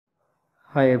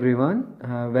Hi everyone,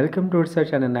 welcome to Research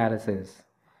and Analysis.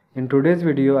 In today's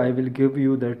video, I will give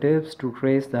you the tips to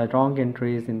trace the wrong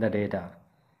entries in the data.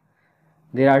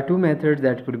 There are two methods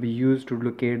that could be used to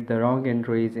locate the wrong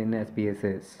entries in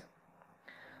SPSS.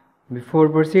 Before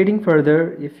proceeding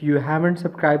further, if you haven't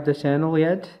subscribed the channel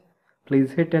yet,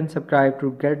 please hit and subscribe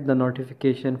to get the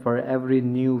notification for every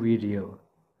new video.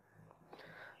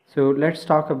 So let's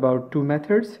talk about two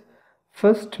methods.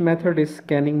 First method is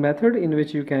scanning method, in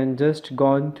which you can just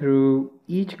go through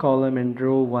each column and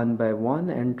row one by one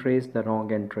and trace the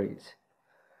wrong entries.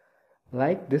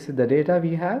 Like this is the data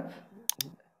we have.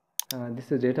 This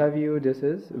is data view, this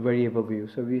is variable view.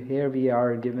 So here we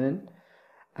are given,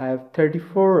 I have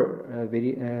 34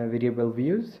 variable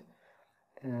views.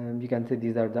 You can see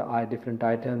these are the different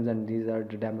items and these are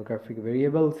the demographic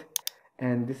variables,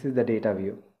 and this is the data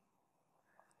view.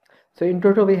 So in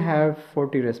total we have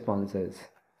 40 responses.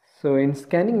 So in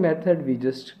scanning method we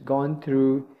just gone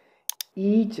through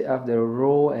each of the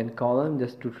row and column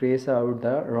just to trace out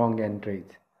the wrong entries.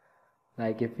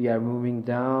 Like if we are moving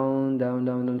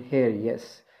down here,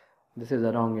 yes, this is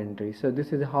the wrong entry. So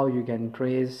this is how you can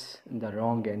trace the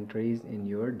wrong entries in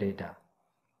your data.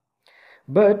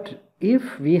 But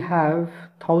if we have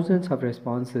thousands of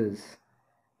responses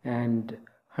and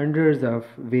hundreds of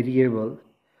variables,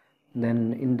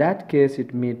 then in that case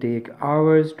it may take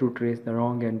hours to trace the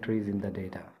wrong entries in the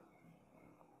data.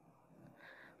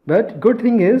 But good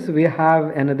thing is we have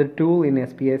another tool in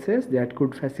SPSS that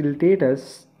could facilitate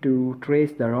us to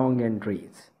trace the wrong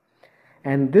entries,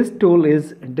 and this tool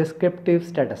is Descriptive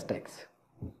Statistics.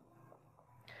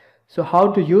 So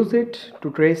how to use it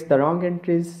to trace the wrong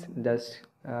entries? Just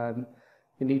you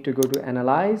need to go to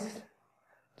Analyze,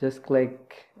 just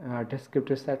click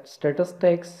Descriptive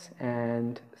Statistics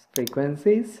and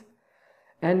Frequencies,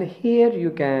 and here you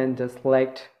can just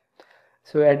select.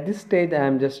 So at this stage I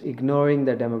am just ignoring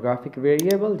the demographic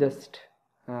variable, just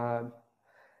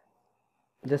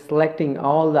selecting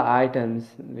all the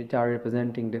items which are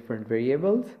representing different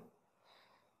variables.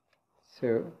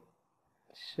 So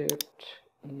shift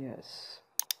yes,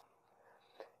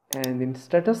 and in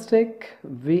statistic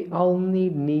we only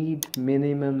need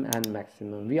minimum and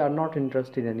maximum. We are not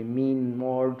interested in any mean,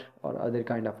 mode or other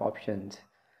kind of options.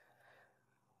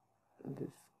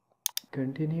 This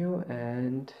continue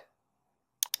and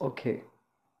okay.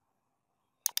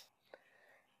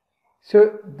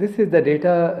 So this is the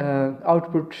data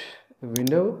output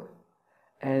window,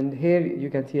 and here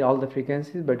you can see all the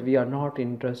frequencies, but we are not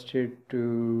interested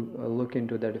to look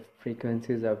into the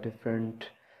frequencies of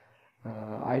different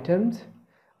items.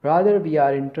 Rather we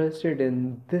are interested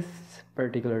in this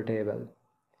particular table,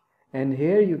 and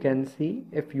here you can see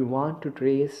if you want to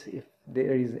trace if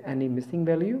there is any missing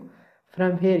value,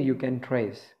 from here you can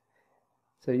trace.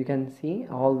 So you can see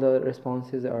all the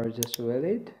responses are just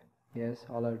valid. Yes,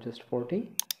 all are just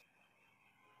 40.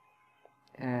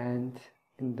 And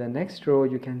in the next row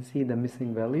you can see the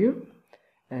missing value,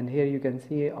 and here you can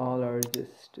see all are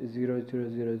just 0 0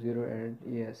 0 0, and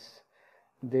yes,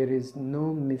 there is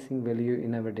no missing value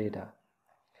in our data.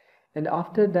 And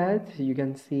after that you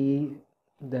can see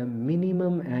the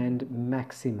minimum and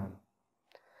maximum.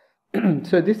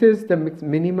 So this is the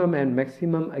minimum and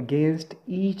maximum against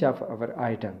each of our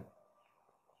item.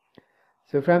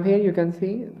 So from here you can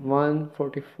see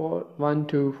 144, 1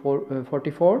 to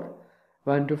 44,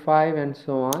 1 to 5, and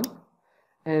so on.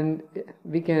 And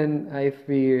we can, if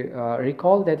we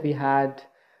recall that we had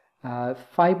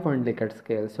 5-point Likert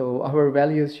scale, so our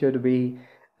values should be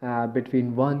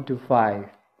between 1 to 5.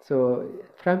 So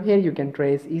from here you can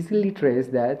easily trace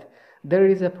that there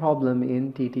is a problem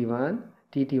in TT1,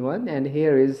 and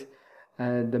here is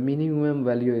the minimum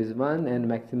value is 1 and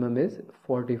maximum is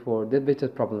 44, which is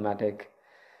problematic.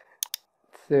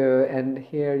 So and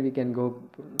here we can go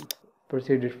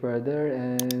proceed it further,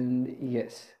 and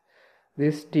yes,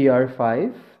 this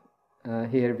TR5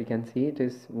 here we can see it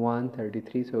is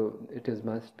 133, so it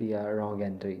must be a wrong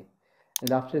entry.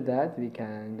 And after that we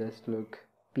can just look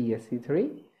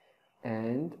PSC3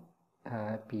 and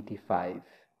PT5.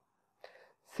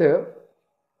 So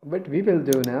what we will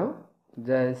do now,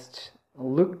 just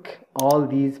look all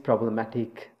these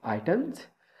problematic items.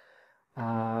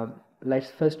 Let's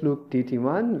first look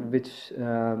TT1, which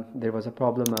there was a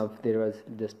problem of there was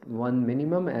just one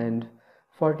minimum and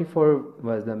 44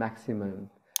 was the maximum.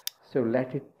 So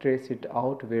let it trace it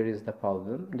out. Where is the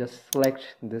problem? Just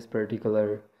select this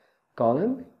particular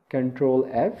column, Control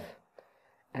F,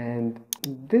 and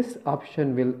this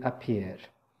option will appear.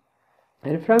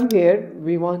 And from here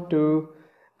we want to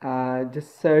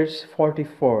just search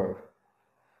 44.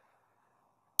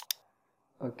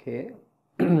 Okay.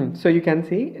 So you can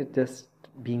see it just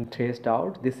being traced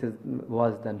out. This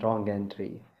was the wrong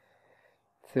entry.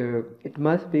 So it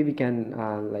must be, we can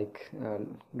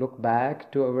look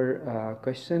back to our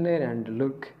questionnaire and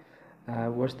look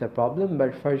what's the problem,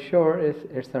 but for sure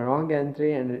it's the wrong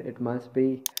entry and it must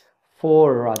be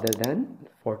 4 rather than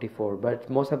 44. But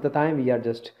most of the time we are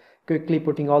just quickly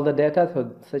putting all the data,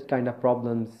 so such kind of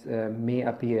problems may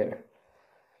appear.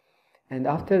 And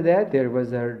after that there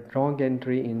was a wrong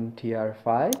entry in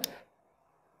TR5,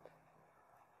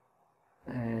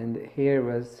 and here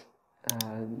was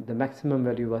the maximum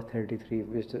value was 33,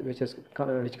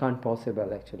 which can't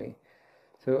possible actually.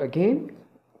 So again,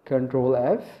 Control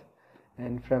F,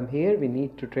 and from here we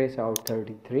need to trace out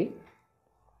 33.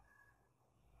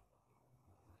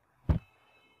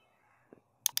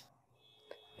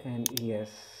 And yes,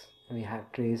 we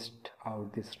have traced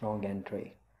out this wrong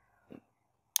entry.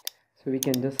 So we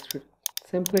can just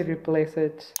simply replace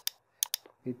it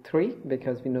with 3,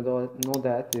 because we know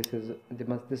that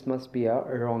this must be a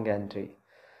wrong entry.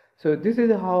 So this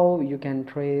is how you can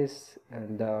trace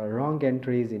the wrong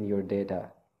entries in your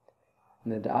data.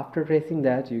 And after tracing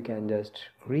that, you can just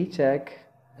recheck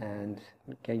and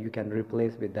you can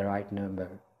replace with the right number.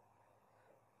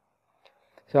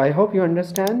 So I hope you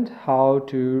understand how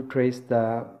to trace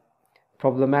the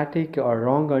problematic or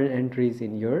wrong entries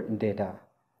in your data.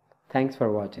 Thanks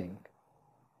for watching.